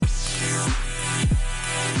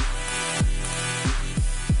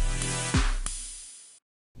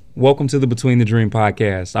Welcome to the Between the Dream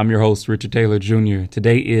podcast. I'm your host, Richard Taylor Jr.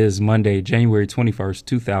 Today is Monday, January 21st,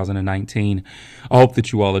 2019. I hope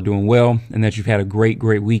that you all are doing well and that you've had a great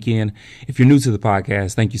weekend. If you're new to the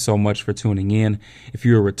podcast, thank you so much for tuning in. If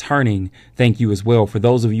you're returning, thank you as well. For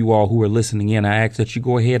those of you all who are listening in, I ask that you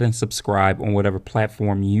go ahead and subscribe on whatever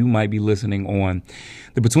platform you might be listening on.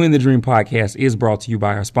 The Between the Dream podcast is brought to you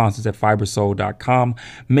by our sponsors at Fibersoul.com.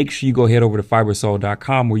 Make sure you go head over to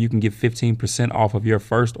Fibersoul.com where you can get 15% off of your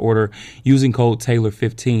first order using code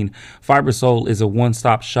Taylor15. Fibersoul is a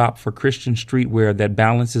one-stop shop for Christian streetwear that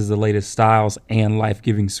balances the latest styles and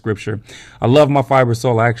life-giving scripture. I love my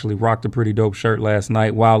Fibersoul. I actually rocked a pretty dope shirt last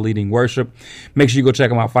night while leading worship. Make sure you go check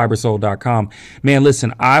them out, Fibersoul.com. Man,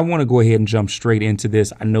 listen, I want to go ahead and jump straight into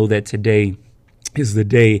this. I know that today is the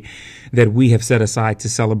day that we have set aside to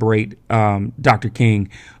celebrate Dr. King,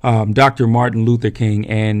 Dr. Martin Luther King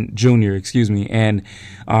and Jr., And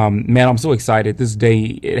man, I'm so excited. This day,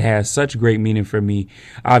 it has such great meaning for me,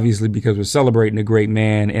 obviously, because we're celebrating a great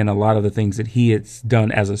man and a lot of the things that he has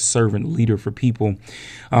done as a servant leader for people.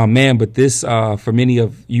 But this, for many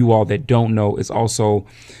of you all that don't know, is also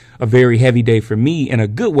a very heavy day for me in a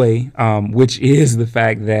good way, which is the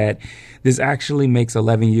fact that this actually makes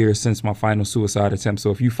 11 years since my final suicide attempt.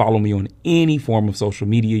 So if you follow me on any form of social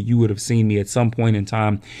media, you would have seen me at some point in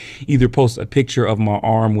time either post a picture of my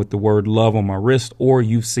arm with the word love on my wrist, or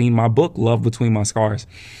you've seen my book, Love Between My Scars.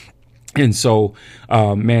 And so,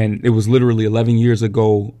 it was literally 11 years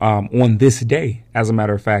ago on this day, as a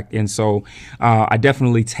matter of fact. And so I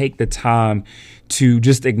definitely take the time to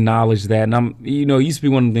just acknowledge that. And it used to be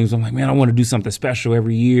one of the things I'm like, man, I want to do something special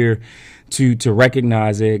every year to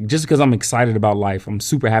recognize it, just because I'm excited about life. I'm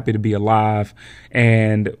super happy to be alive.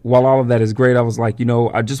 And while all of that is great, I was like,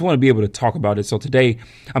 I just want to be able to talk about it. So today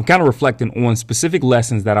I'm kind of reflecting on specific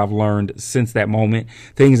lessons that I've learned since that moment,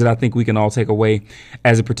 things that I think we can all take away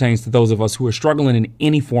as it pertains to those of us who are struggling in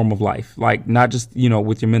any form of life, like not just,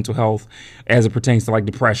 with your mental health as it pertains to like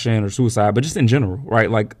depression or suicide, but just in general, right?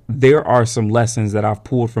 Like there are some lessons that I've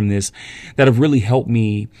pulled from this that have really helped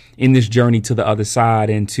me in this journey to the other side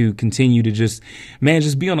and to continue to just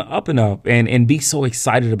be on the up and up and be so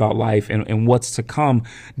excited about life and what's to come,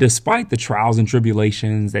 despite the trials and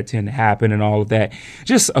tribulations that tend to happen and all of that.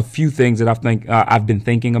 Just a few things that I've been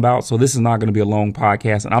thinking about. So this is not going to be a long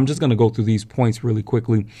podcast, and I'm just going to go through these points really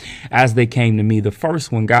quickly as they came to me. The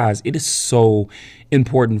first one, guys, it is so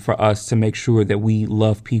important for us to make sure that we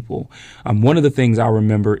love people. One of the things I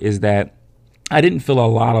remember is that I didn't feel a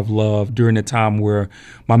lot of love during the time where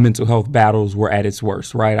my mental health battles were at its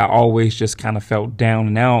worst, right? I always just kind of felt down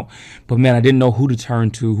and out, but man, I didn't know who to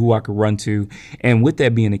turn to, who I could run to. And with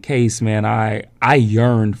that being the case, man, I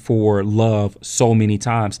yearned for love so many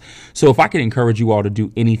times. So if I could encourage you all to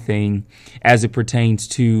do anything as it pertains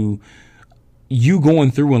to you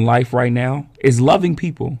going through in life right now, is loving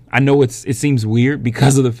people. I know it seems weird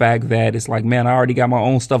because of the fact that it's like, man, I already got my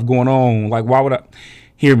own stuff going on. Like, why would I?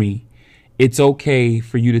 Hear me. It's okay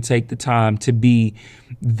for you to take the time to be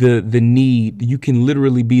the need. You can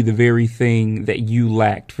literally be the very thing that you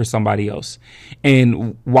lacked for somebody else.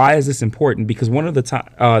 And why is this important? Because one of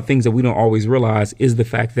the things that we don't always realize is the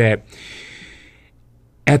fact that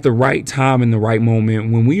at the right time, in the right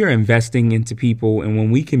moment, when we are investing into people and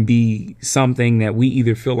when we can be something that we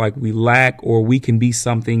either feel like we lack or we can be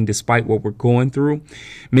something despite what we're going through,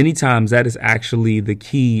 many times that is actually the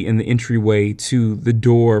key and the entryway to the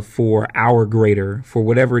door for our greater, for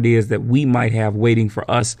whatever it is that we might have waiting for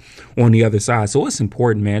us on the other side. So it's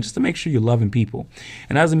important, man, just to make sure you're loving people.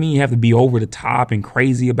 And that doesn't mean you have to be over the top and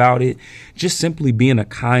crazy about it. Just simply being a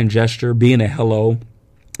kind gesture, being a hello,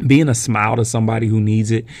 being a smile to somebody who needs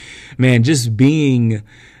it, man, just being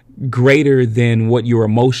greater than what your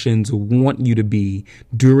emotions want you to be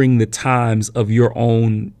during the times of your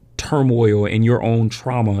own turmoil and your own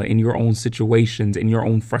trauma and your own situations and your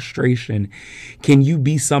own frustration. Can you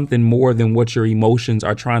be something more than what your emotions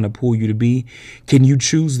are trying to pull you to be? Can you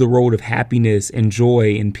choose the road of happiness and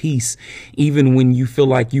joy and peace, even when you feel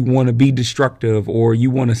like you want to be destructive or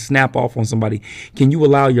you want to snap off on somebody? Can you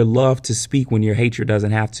allow your love to speak when your hatred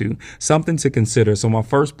doesn't have to? Something to consider. So my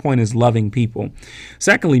first point is loving people.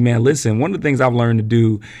 Secondly, man, listen, one of the things I've learned to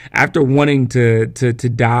do after wanting to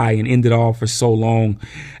die and end it all for so long,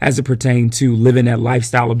 as it pertains to living that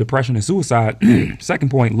lifestyle of depression and suicide.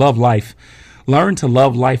 Second point, love life. Learn to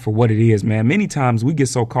love life for what it is, man. Many times we get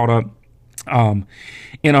so caught up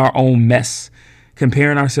in our own mess,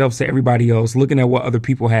 comparing ourselves to everybody else, looking at what other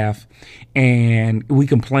people have, and we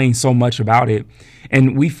complain so much about it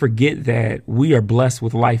And we forget that we are blessed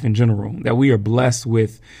with life in general, that we are blessed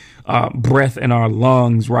with breath in our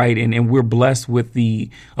lungs, right? And we're blessed with the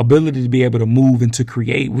ability to be able to move and to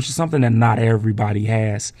create, which is something that not everybody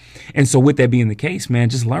has. And so with that being the case, man,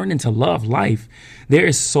 just learning to love life. There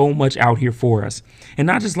is so much out here for us. And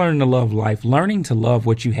not just learning to love life, learning to love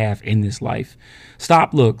what you have in this life.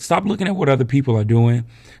 Stop looking at what other people are doing.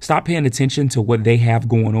 Stop paying attention to what they have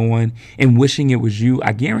going on and wishing it was you.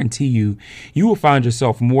 I guarantee you will find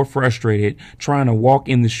yourself more frustrated trying to walk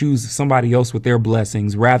in the shoes of somebody else with their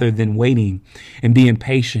blessings rather than waiting and being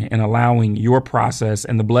patient and allowing your process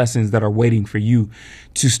and the blessings that are waiting for you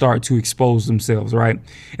to start to expose themselves, right?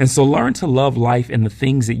 And so learn to love life and the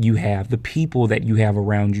things that you have, the people that you have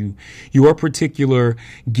around you, your particular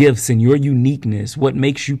gifts and your uniqueness, what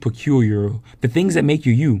makes you peculiar, the things that make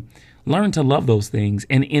you you. Learn to love those things,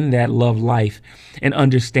 and in that love life and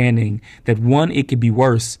understanding that one, it could be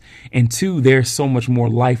worse, and two, there's so much more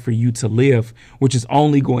life for you to live, which is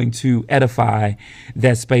only going to edify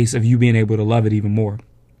that space of you being able to love it even more.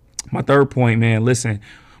 My third point, man, listen,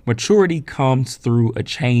 maturity comes through a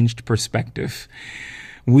changed perspective.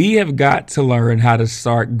 We have got to learn how to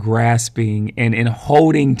start grasping and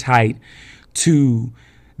holding tight to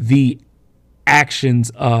the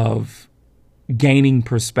actions of gaining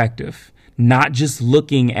perspective, not just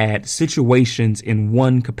looking at situations in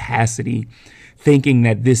one capacity, thinking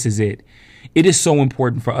that this is it. It is so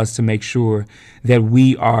important for us to make sure that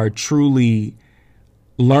we are truly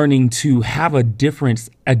learning to have a different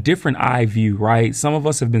eye view, right? Some of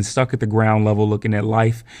us have been stuck at the ground level, looking at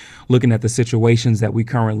life, looking at the situations that we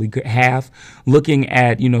currently have, looking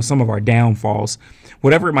at, some of our downfalls,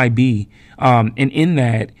 whatever it might be. And in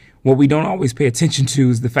that, what we don't always pay attention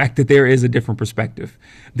to is the fact that there is a different perspective.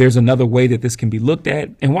 There's another way that this can be looked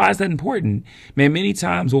at. And why is that important? Man, many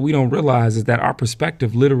times what we don't realize is that our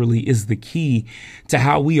perspective literally is the key to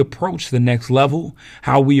how we approach the next level,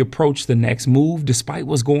 how we approach the next move, despite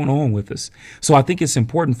what's going on with us. So I think it's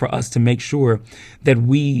important for us to make sure that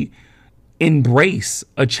we embrace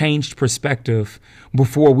a changed perspective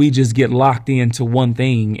before we just get locked into one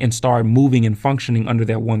thing and start moving and functioning under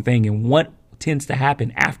that one thing. And what tends to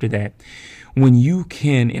happen after that, when you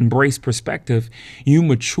can embrace perspective, you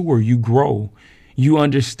mature, you grow, you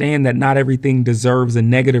understand that not everything deserves a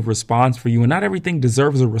negative response for you, and not everything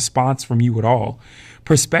deserves a response from you at all.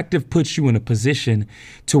 Perspective puts you in a position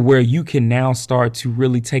to where you can now start to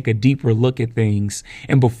really take a deeper look at things.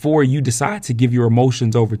 And before you decide to give your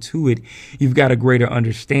emotions over to it, you've got a greater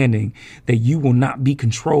understanding that you will not be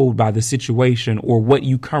controlled by the situation or what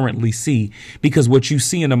you currently see, because what you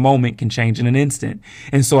see in a moment can change in an instant.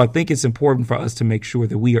 And so I think it's important for us to make sure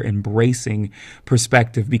that we are embracing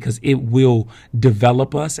perspective, because it will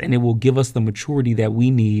develop us and it will give us the maturity that we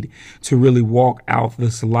need to really walk out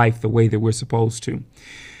this life the way that we're supposed to.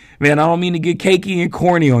 Man, I don't mean to get cakey and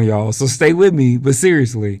corny on y'all, so stay with me. But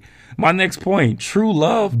seriously, my next point, true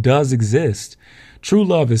love does exist. True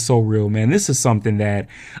love is so real, man. This is something that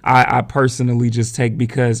I personally just take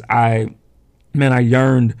because I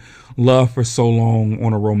yearned love for so long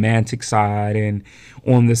on a romantic side and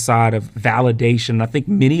on the side of validation. I think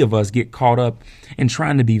many of us get caught up in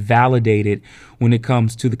trying to be validated when it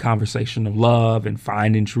comes to the conversation of love and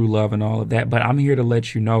finding true love and all of that. But I'm here to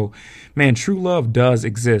let you know, man, true love does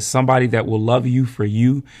exist. Somebody that will love you for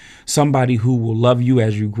you, somebody who will love you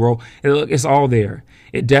as you grow. It's all there.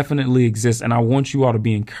 It definitely exists. And I want you all to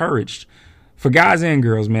be encouraged. For guys and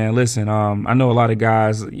girls, man, listen, I know a lot of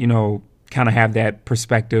guys, kind of have that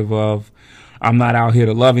perspective of, I'm not out here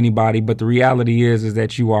to love anybody, but the reality is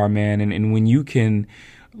that you are, man. And when you can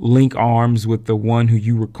link arms with the one who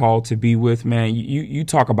you were called to be with, man, you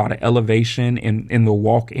talk about an elevation in the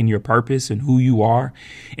walk in your purpose and who you are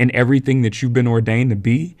and everything that you've been ordained to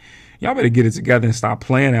be. Y'all better get it together and stop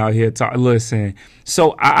playing out here. Listen,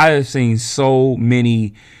 so I have seen so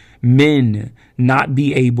many men not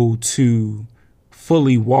be able to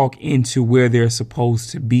fully walk into where they're supposed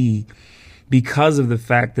to be because of the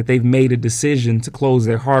fact that they've made a decision to close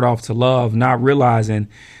their heart off to love, not realizing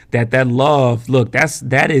that love, look,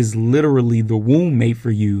 that is literally the womb mate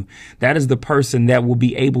for you. That is the person that will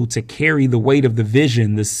be able to carry the weight of the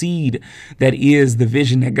vision, the seed that is the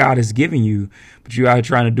vision that God has given you. But you're out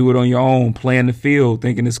trying to do it on your own, playing the field,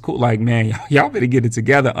 thinking it's cool. Like, man, y'all better get it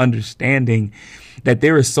together, understanding that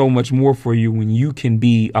there is so much more for you when you can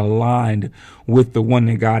be aligned with the one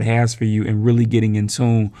that God has for you and really getting in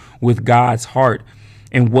tune with God's heart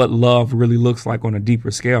and what love really looks like on a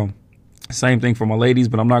deeper scale. Same thing for my ladies,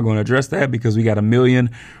 but I'm not going to address that because we got a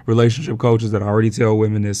million relationship coaches that already tell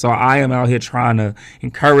women this. So I am out here trying to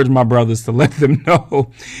encourage my brothers to let them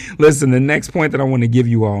know. Listen, the next point that I want to give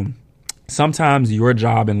you all, Sometimes your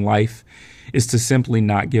job in life is to simply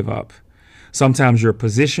not give up. Sometimes your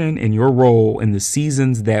position and your role in the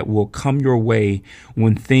seasons that will come your way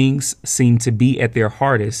when things seem to be at their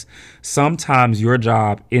hardest, sometimes your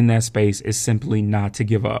job in that space is simply not to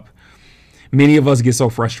give up. Many of us get so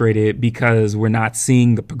frustrated because we're not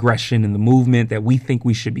seeing the progression and the movement that we think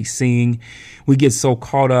we should be seeing. We get so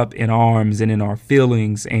caught up in arms and in our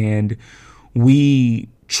feelings, and we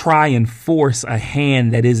try and force a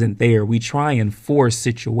hand that isn't there. We try and force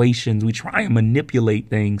situations. We try and manipulate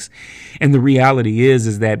things. And the reality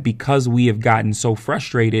is that because we have gotten so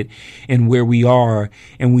frustrated in where we are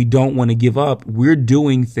and we don't want to give up, we're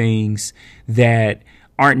doing things that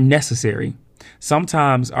aren't necessary.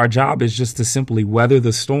 Sometimes our job is just to simply weather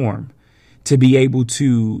the storm, to be able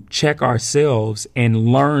to check ourselves and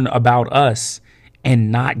learn about us and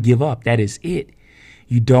not give up. That is it.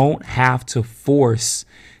 You don't have to force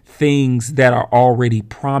things that are already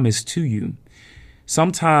promised to you.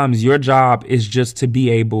 Sometimes your job is just to be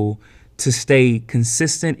able to stay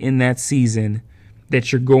consistent in that season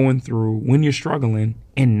that you're going through when you're struggling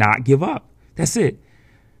and not give up. That's it.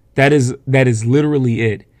 That is literally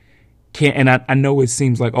it. I know it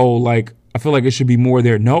seems like, I feel like it should be more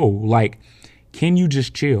there. No, can you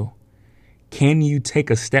just chill? Can you take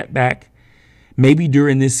a step back? Maybe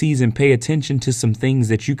during this season, pay attention to some things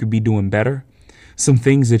that you could be doing better, some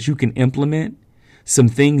things that you can implement, some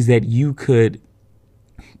things that you could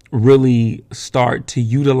really start to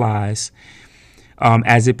utilize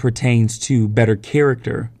as it pertains to better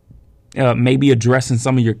character, maybe addressing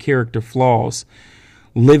some of your character flaws,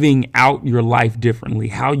 living out your life differently,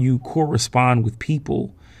 how you correspond with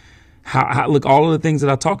people, look, all of the things that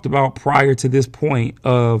I talked about prior to this point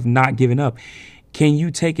of not giving up. Can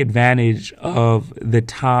you take advantage of the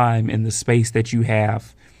time and the space that you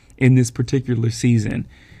have in this particular season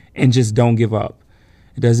and just don't give up?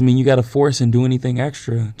 It doesn't mean you got to force and do anything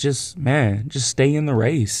extra. Just stay in the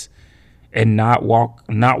race and not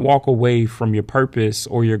walk away from your purpose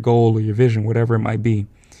or your goal or your vision, whatever it might be.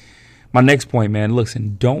 My next point, man,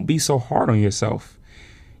 listen, don't be so hard on yourself.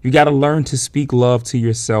 You got to learn to speak love to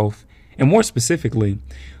yourself. And more specifically,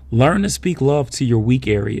 learn to speak love to your weak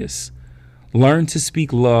areas. Learn to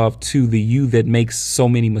speak love to the you that makes so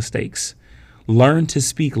many mistakes. Learn to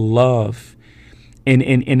speak love and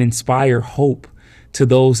inspire hope to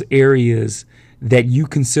those areas that you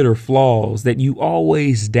consider flaws, that you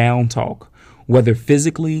always down talk, whether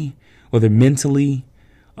physically, whether mentally,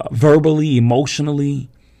 verbally, emotionally.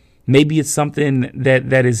 Maybe it's something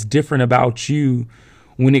that is different about you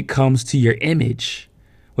when it comes to your image,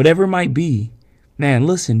 whatever it might be. Man,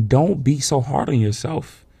 listen, don't be so hard on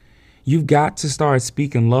yourself. You've got to start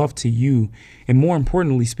speaking love to you, and more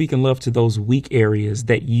importantly, speaking love to those weak areas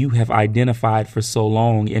that you have identified for so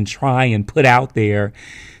long and try and put out there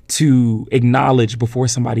to acknowledge before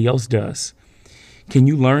somebody else does. Can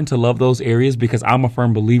you learn to love those areas? Because I'm a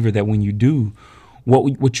firm believer that when you do,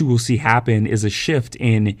 what you will see happen is a shift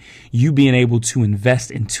in you being able to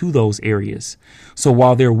invest into those areas. So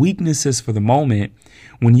while there are weaknesses for the moment,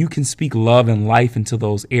 when you can speak love and life into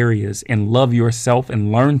those areas and love yourself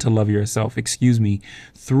and learn to love yourself,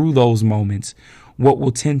 through those moments, what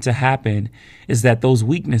will tend to happen is that those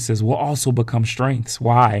weaknesses will also become strengths.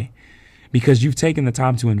 Why? Because you've taken the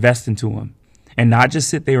time to invest into them and not just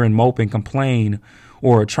sit there and mope and complain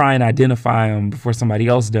or try and identify them before somebody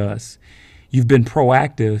else does. You've been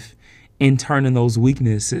proactive in turning those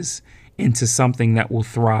weaknesses into something that will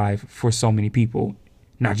thrive for so many people,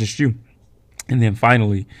 not just you. And then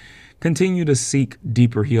finally, continue to seek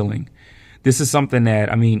deeper healing. This is something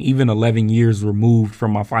that, even 11 years removed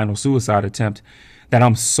from my final suicide attempt, that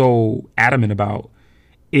I'm so adamant about,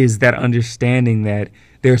 is that understanding that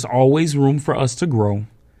there's always room for us to grow.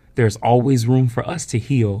 There's always room for us to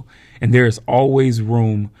heal. And there's always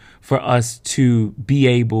room for us to be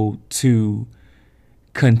able to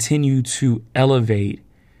continue to elevate.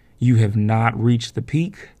 You have not reached the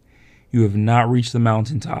peak. You have not reached the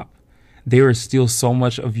mountaintop. There is still so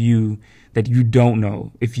much of you that you don't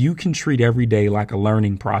know. If you can treat every day like a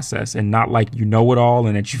learning process and not like you know it all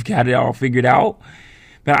and that you've got it all figured out,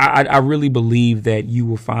 but I really believe that you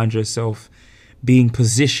will find yourself being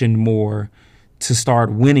positioned more to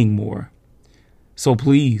start winning more. So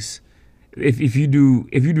please, if you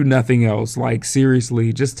do nothing else,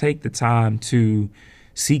 seriously, just take the time to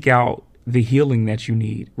seek out the healing that you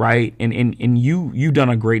need, right? And you've done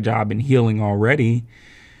a great job in healing already,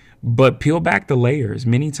 but peel back the layers.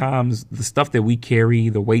 Many times the stuff that we carry,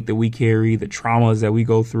 the weight that we carry, the traumas that we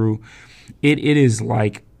go through, it is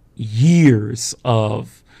like years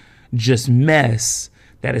of just mess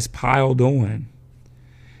that is piled on.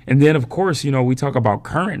 And then, of course, we talk about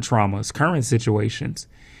current traumas, current situations.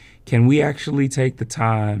 Can we actually take the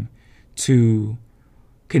time to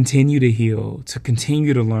continue to heal, to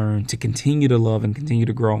continue to learn, to continue to love, and continue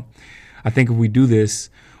to grow? I think if we do this,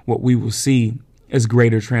 what we will see is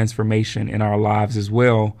greater transformation in our lives as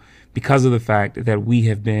well, because of the fact that we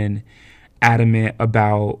have been adamant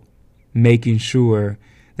about making sure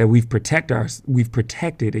that we've protected our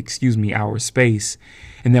space,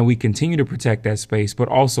 and that we continue to protect that space. But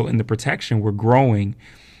also in the protection, we're growing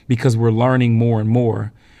because we're learning more and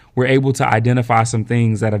more. We're able to identify some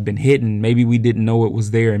things that have been hidden. Maybe we didn't know it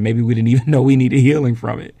was there, and maybe we didn't even know we needed healing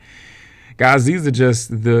from it. Guys, these are just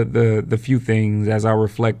the few things as I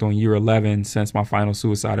reflect on year 11 since my final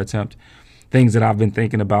suicide attempt. Things that I've been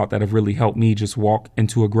thinking about that have really helped me just walk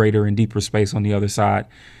into a greater and deeper space on the other side.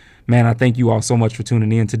 Man, I thank you all so much for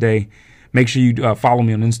tuning in today. Make sure you follow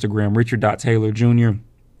me on Instagram, Richard.Taylor Jr.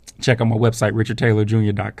 Check out my website,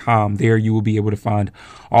 richardtaylorjr.com. There you will be able to find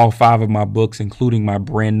all 5 of my books, including my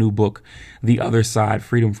brand new book, The Other Side,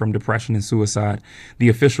 Freedom from Depression and Suicide. The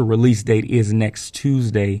official release date is next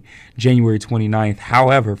Tuesday, January 29th.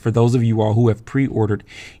 However, for those of you all who have pre-ordered,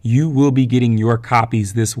 you will be getting your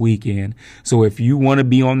copies this weekend. So if you want to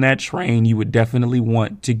be on that train, you would definitely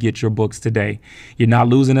want to get your books today. You're not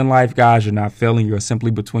losing in life, guys. You're not failing. You're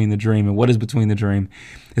simply between the dream. And what is between the dream?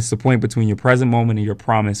 It's the point between your present moment and your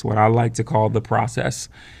promise, what I like to call the process.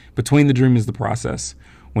 Between the dream is the process.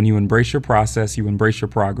 When you embrace your process, you embrace your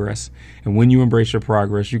progress. And when you embrace your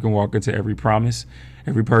progress, you can walk into every promise,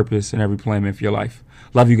 every purpose, and every plan for your life.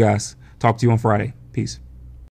 Love you guys. Talk to you on Friday. Peace.